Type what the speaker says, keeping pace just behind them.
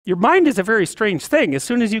Your mind is a very strange thing. As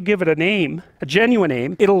soon as you give it an aim, a genuine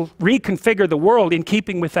aim, it'll reconfigure the world in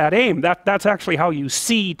keeping with that aim. That's actually how you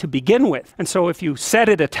see to begin with. And so if you set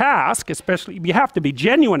it a task, especially, you have to be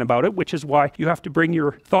genuine about it, which is why you have to bring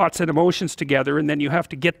your thoughts and emotions together, and then you have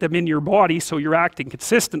to get them in your body so you're acting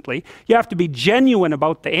consistently. You have to be genuine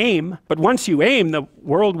about the aim, but once you aim, the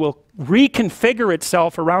world will reconfigure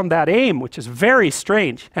itself around that aim, which is very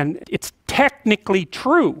strange. And it's technically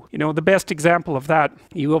true. You know, the best example of that,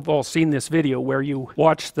 you have all seen this video where you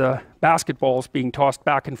watch the basketballs being tossed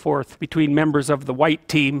back and forth between members of the white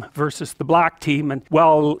team versus the black team, and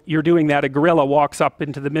while you're doing that, a gorilla walks up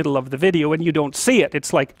into the middle of the video and you don't see it.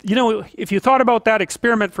 It's like, you know, if you thought about that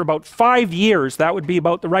experiment for about 5 years, that would be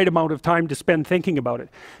about the right amount of time to spend thinking about it,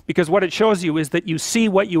 because what it shows you is that you see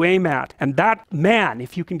what you aim at. And that, man,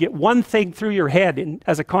 if you can get one thing through your head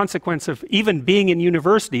as a consequence of even being in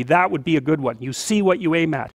university, that would be a good one. You see what you aim at.